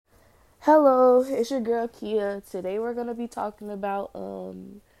Hello, it's your girl Kia. Today we're gonna be talking about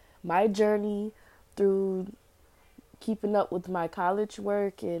my journey through keeping up with my college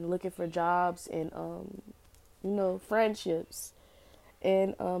work and looking for jobs and friendships.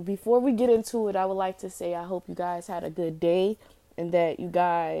 And before we get into it, I would like to say I hope you guys had a good day and that you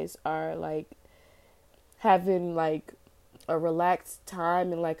guys are like having like a relaxed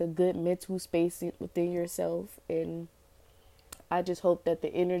time and like a good mental space within yourself. And I just hope that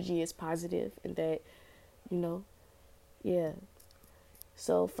the energy is positive and that you know yeah.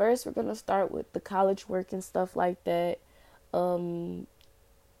 So first we're gonna start with the college work and stuff like that. Um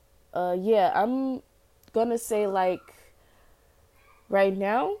yeah, I'm gonna say like right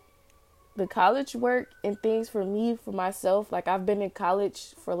now, the college work and things for me, for myself, like I've been in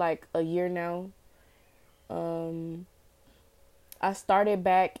college for like a year now. Um I started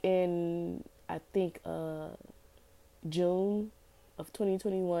back in I think June of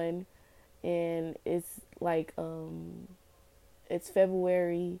 2021, and it's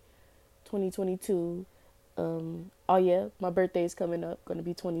February 2022. Oh yeah, my birthday is coming up, gonna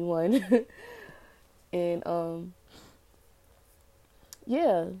be 21. And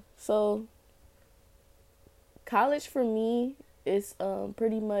yeah, so college for me is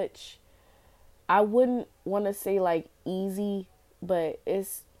pretty much, I wouldn't want to say like easy, but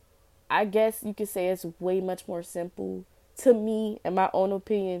I guess you could say it's way much more simple to me, in my own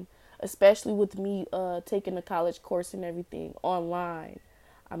opinion, especially with me taking a college course and everything online.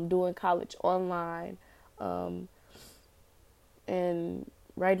 I'm doing college online. Um, and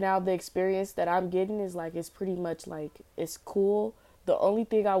right now the experience that I'm getting is like it's pretty much like it's cool. The only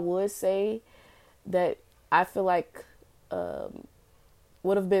thing I would say that I feel like um,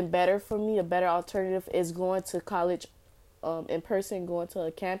 would have been better for me, a better alternative, is going to college in person, going to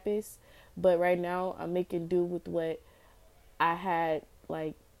a campus. But right now I'm making do with what I had,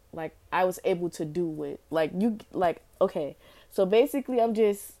 like I was able to do with like you like okay. So basically I'm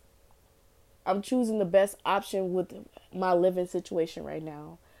choosing the best option with my living situation right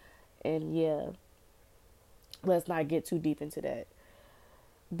now. And yeah, let's not get too deep into that.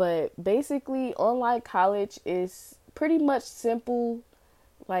 But basically, online college is pretty much simple.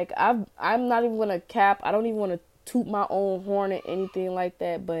 Like I'm not even gonna cap. I don't even want to toot my own horn or anything like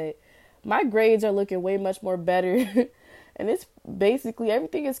that. But my grades are looking way much more better, and it's basically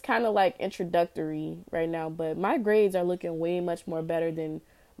everything is kind of like introductory right now. But my grades are looking way much more better than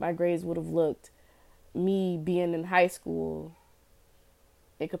my grades would have looked me being in high school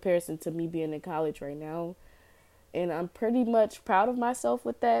in comparison to me being in college right now. And I'm pretty much proud of myself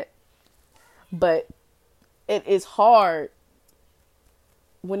with that. But it is hard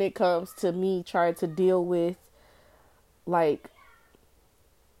when it comes to me trying to deal with like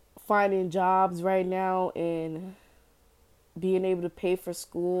finding jobs right now and being able to pay for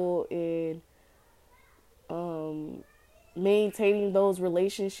school and um, maintaining those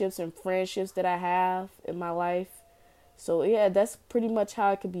relationships and friendships that I have in my life. So yeah, that's pretty much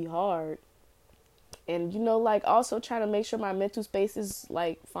how it could be hard. And like also trying to make sure my mental space is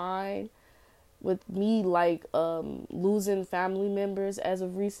like fine with me, like losing family members as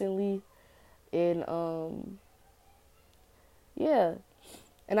of recently. And yeah,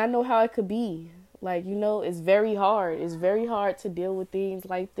 and I know how it could be. Like, it's very hard. It's very hard to deal with things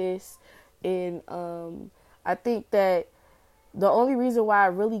like this. And I think that the only reason why I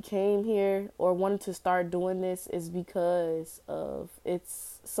really came here or wanted to start doing this is because of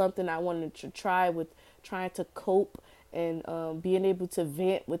it's something I wanted to try with, trying to cope and being able to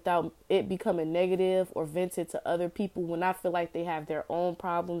vent without it becoming negative or vented to other people when I feel like they have their own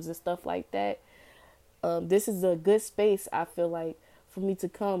problems and stuff like that. This is a good space, I feel like, for me to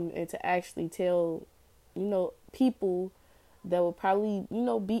come and to actually tell, people that will probably,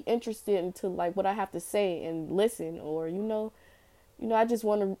 be interested into like what I have to say and listen, or I just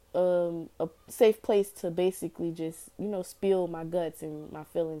want a safe place to basically just spill my guts and my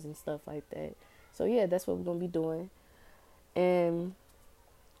feelings and stuff like that. So yeah, that's what we're gonna be doing. And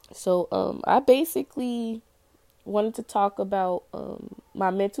so I basically wanted to talk about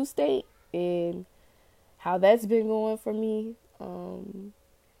my mental state and how that's been going for me.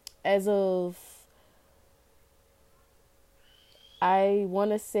 As of, I want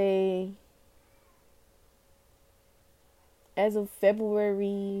to say, as of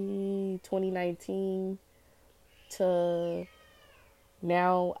February 2019 to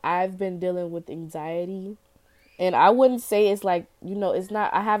now, I've been dealing with anxiety. And I wouldn't say it's like, it's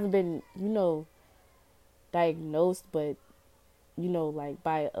not, I haven't been, diagnosed, but, like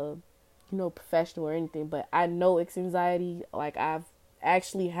by a, professional or anything. But I know it's anxiety. Like, I've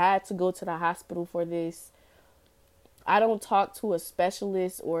actually had to go to the hospital for this. I don't talk to a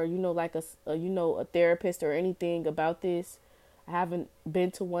specialist or, like a therapist or anything about this. I haven't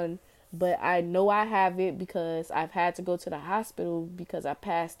been to one, but I know I have it because I've had to go to the hospital because I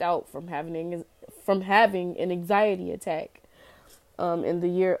passed out from having an anxiety attack in the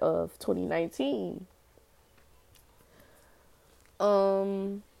year of 2019.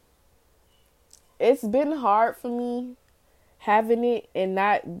 It's been hard for me having it and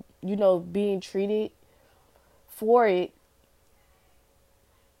not, being treated for it,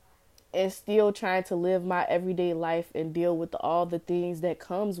 and still trying to live my everyday life and deal with all the things that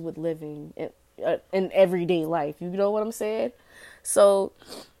comes with living in everyday life. You know what I'm saying? So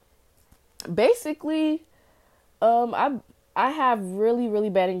basically, I have really,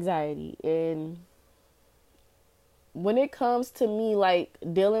 really bad anxiety, and when it comes to me like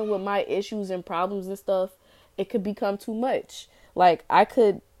dealing with my issues and problems and stuff, it could become too much. Like I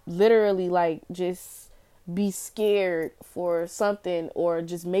could literally like just be scared for something or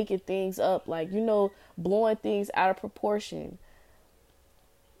just making things up, like, blowing things out of proportion,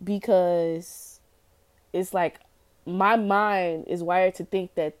 because it's like my mind is wired to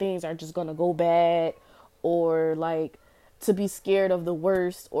think that things are just gonna go bad, or like to be scared of the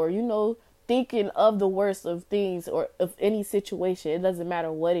worst, or thinking of the worst of things or of any situation. It doesn't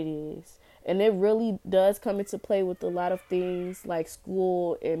matter what it is, and it really does come into play with a lot of things like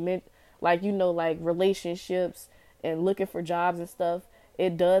school and like relationships and looking for jobs and stuff.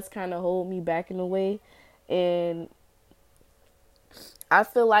 It does kind of hold me back in a way, and I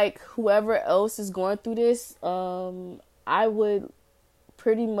feel like whoever else is going through this, I would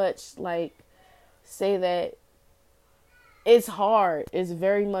pretty much like say that it's hard. It's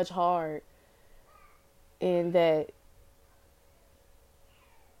very much hard, and that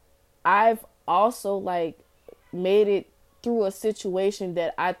I've also like made it through a situation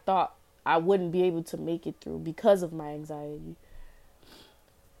that I thought I wouldn't be able to make it through because of my anxiety.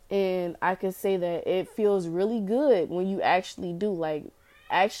 And I could say that it feels really good when you actually do, like,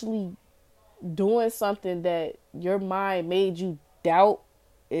 actually doing something that your mind made you doubt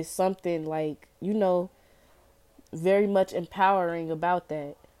is something like, very much empowering about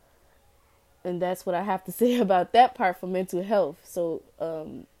that. And that's what I have to say about that part for mental health. So,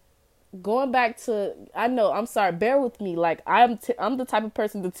 going back to, I know, I'm sorry, bear with me. Like, I'm the type of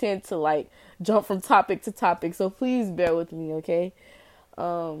person to tend to, like, jump from topic to topic. So please bear with me, okay?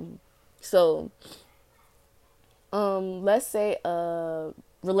 Let's say,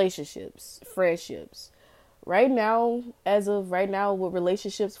 relationships, friendships. As of right now, with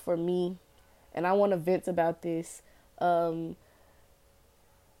relationships for me, and I want to vent about this, I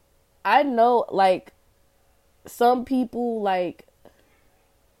know, like, some people, like,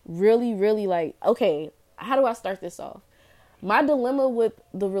 really, really, like, okay, how do I start this off? My dilemma with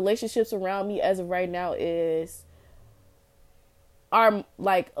the relationships around me as of right now are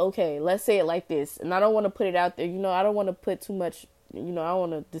like, okay, let's say it like this, and I don't want to put it out there, I don't want to put too much, I don't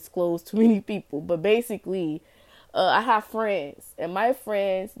want to disclose too many people, but basically, I have friends, and my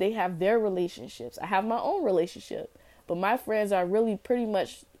friends, they have their relationships. I have my own relationship, but my friends are really pretty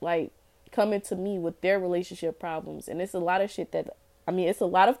much like coming to me with their relationship problems, and it's a lot of shit it's a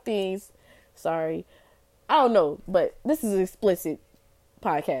lot of things. Sorry, I don't know, but this is an explicit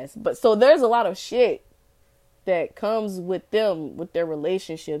podcast. But so there's a lot of shit that comes with them, with their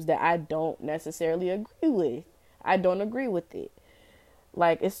relationships, that I don't necessarily agree with. I don't agree with it.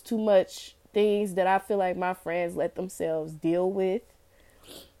 Like, it's too much things that I feel like my friends let themselves deal with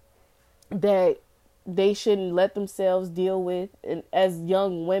that they shouldn't let themselves deal with. And as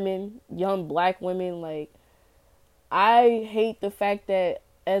young women, young black women, like, I hate the fact that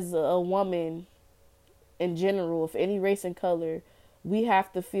as a woman in general, of any race and color, we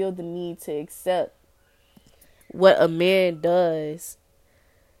have to feel the need to accept what a man does,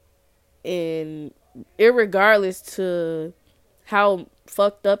 and irregardless to how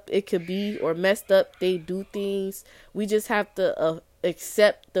fucked up it could be or messed up they do things, we just have to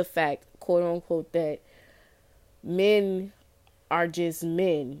accept the fact, quote unquote, that men are just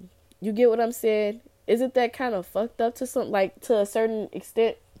men. You get what I'm saying? Isn't that kind of fucked up to to a certain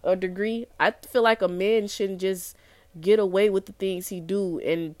extent or degree? I feel like a man shouldn't just get away with the things he do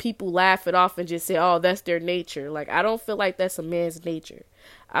and people laugh it off and just say, oh, that's their nature. Like, I don't feel like that's a man's nature.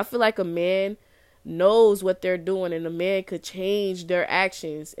 I feel like a man knows what they're doing, and a man could change their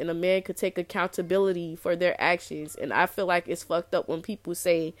actions, and a man could take accountability for their actions. And I feel like it's fucked up when people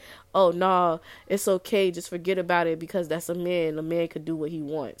say, oh, nah, it's okay, just forget about it because that's a man. A man could do what he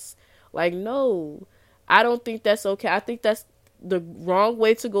wants. Like, no, I don't think that's okay. I think that's the wrong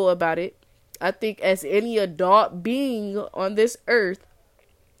way to go about it. I think as any adult being on this earth,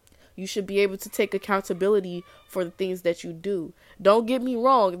 You should be able to take accountability for the things that you do. Don't get me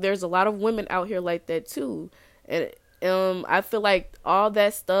wrong, there's a lot of women out here like that too. And I feel like all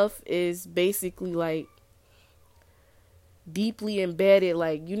that stuff is basically like deeply embedded,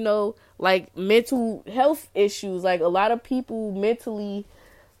 like, you know, like mental health issues. Like a lot of people mentally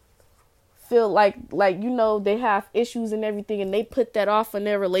feel like you know, they have issues and everything, and they put that off in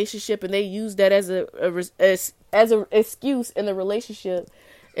their relationship, and they use that as a excuse in the relationship,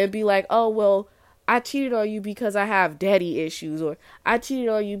 and be like, oh well, I cheated on you because I have daddy issues, or I cheated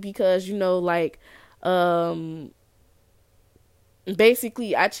on you because, you know, like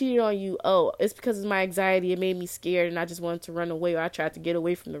basically, I cheated on you, oh, it's because of my anxiety, it made me scared and I just wanted to run away, or I tried to get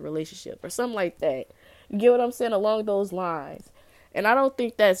away from the relationship, or something like that. You get what I'm saying? Along those lines. And I don't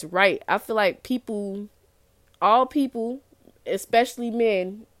think that's right. I feel like all people, especially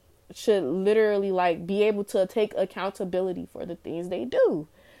men, should literally like be able to take accountability for the things they do.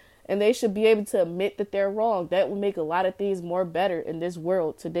 And they should be able to admit that they're wrong. That would make a lot of things more better in this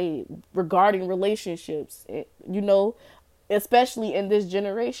world today regarding relationships. You know, especially in this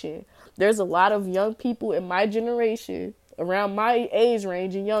generation. There's a lot of young people in my generation, around my age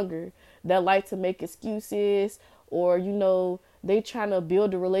range and younger, that like to make excuses, or, you know, they trying to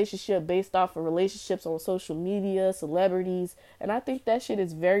build a relationship based off of relationships on social media, celebrities. And I think that shit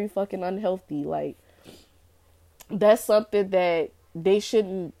is very fucking unhealthy. Like, that's something that they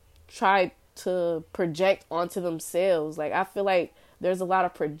shouldn't try to project onto themselves. Like, I feel like there's a lot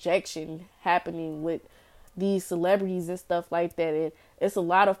of projection happening with these celebrities and stuff like that. And it's a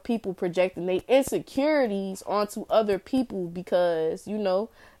lot of people projecting their insecurities onto other people because, you know,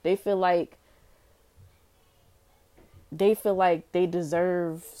 they feel like they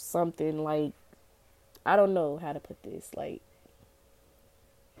deserve something. Like, I don't know how to put this. Like,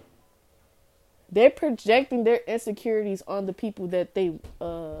 they're projecting their insecurities on the people that they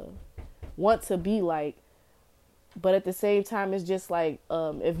want to be like. But at the same time, it's just like,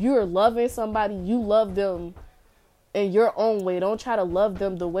 if you're loving somebody, you love them in your own way. Don't try to love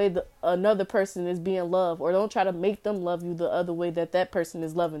them the way another person is being loved, or don't try to make them love you the other way that person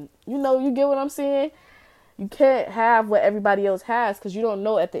is loving. You know, you get what I'm saying? You can't have what everybody else has, because you don't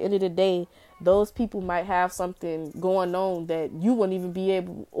know, at the end of the day, those people might have something going on that you wouldn't even be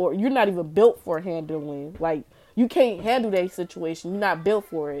able, or you're not even built for handling. Like, you can't handle that situation. You're not built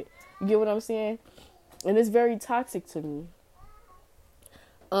for it. You get what I'm saying? And it's very toxic to me.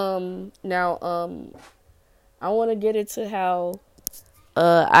 Now, I want to get into how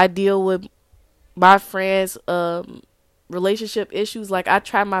I deal with my friends' relationship issues. Like, I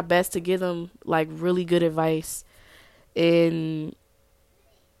try my best to give them like really good advice and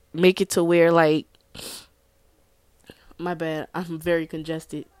make it to where, like, my bad, I'm very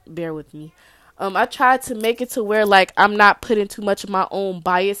congested, bear with me. I try to make it to where, like, I'm not putting too much of my own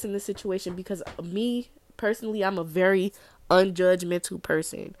bias in the situation, because me personally, I'm a very unjudgmental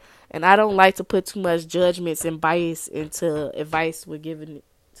person, and I don't like to put too much judgments and bias into advice we're giving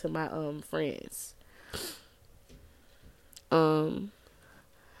to my friends.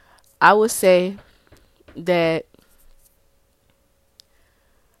 I would say that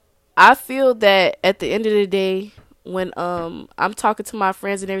I feel that at the end of the day, when I'm talking to my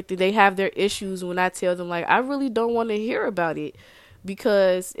friends and everything, they have their issues. When I tell them, like, I really don't want to hear about it,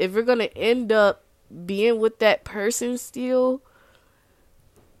 because if we're gonna end up being with that person still,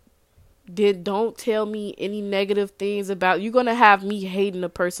 then don't tell me any negative things about. You're gonna have me hating a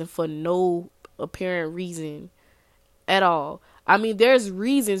person for no apparent reason at all. I mean, there's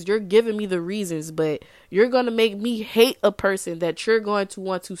reasons, you're giving me the reasons, but you're going to make me hate a person that you're going to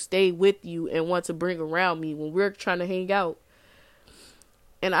want to stay with you and want to bring around me when we're trying to hang out.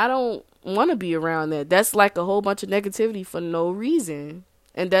 And I don't want to be around that. That's like a whole bunch of negativity for no reason.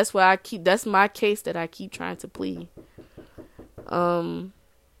 And that's why that's my case that I keep trying to plead. And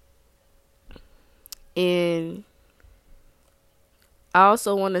I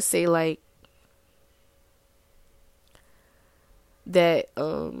also want to say, like, that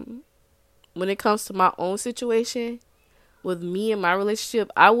when it comes to my own situation with me and my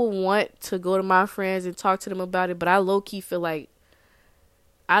relationship, I would want to go to my friends and talk to them about it, but I low-key feel like,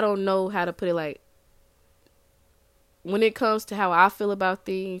 I don't know how to put it, like, when it comes to how I feel about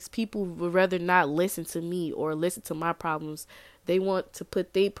things, people would rather not listen to me or listen to my problems. They want to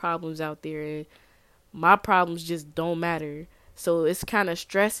put their problems out there, and my problems just don't matter. So it's kind of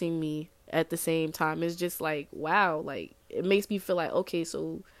stressing me at the same time. It's just like, wow, like, it makes me feel like, okay,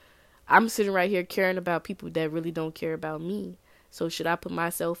 so I'm sitting right here caring about people that really don't care about me. So should I put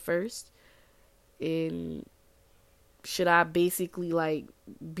myself first? And should I basically, like,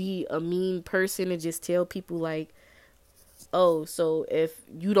 be a mean person and just tell people, like, oh, so if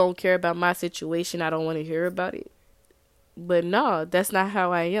you don't care about my situation, I don't want to hear about it. But no, that's not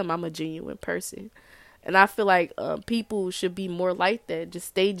how I am. I'm a genuine person. And I feel like people should be more like that. Just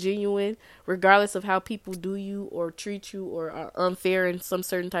stay genuine, regardless of how people do you or treat you or are unfair in some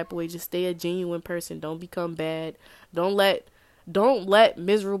certain type of way. Just stay a genuine person. Don't become bad. Don't let don't let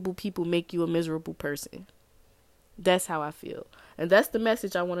miserable people make you a miserable person. That's how I feel. And that's the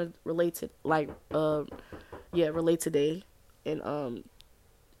message I want to relate to, like, relate today. And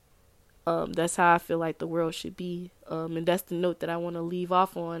that's how I feel like the world should be. And that's the note that I want to leave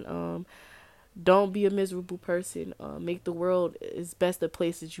off on. Don't be a miserable person. Make the world as best a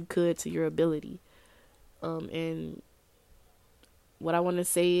place as you could to your ability. And what I want to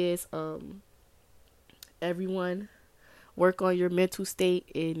say is, everyone, work on your mental state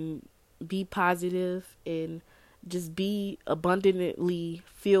and be positive and just be abundantly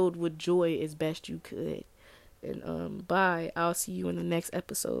filled with joy as best you could. And bye. I'll see you in the next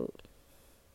episode.